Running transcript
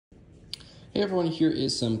Hey everyone, here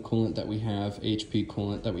is some coolant that we have, HP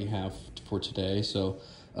coolant that we have for today. So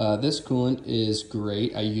this coolant is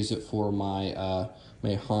great. I use it for my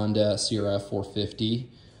my Honda CRF 450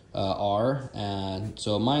 R, and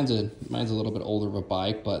so mine's a little bit older of a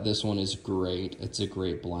bike, but this one is great. It's a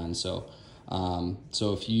great blend. So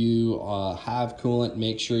so if you have coolant,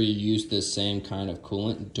 make sure you use this same kind of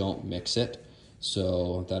coolant. Don't mix it.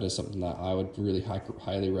 So that is something that I would really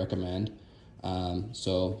highly recommend.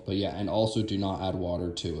 But yeah, and also do not add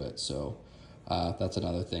water to it. So that's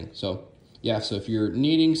another thing. So yeah, so if you're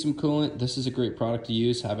needing some coolant, this is a great product to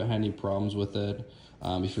use. Haven't had any problems with it.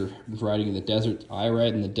 If you're riding in the desert, I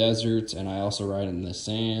ride in the deserts, and I also ride in the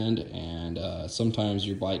sand, and sometimes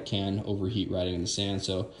your bike can overheat riding in the sand,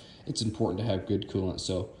 so it's important to have good coolant.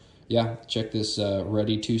 So yeah, check this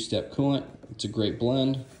Ready 2-step coolant. It's a great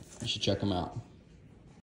blend. You should check them out.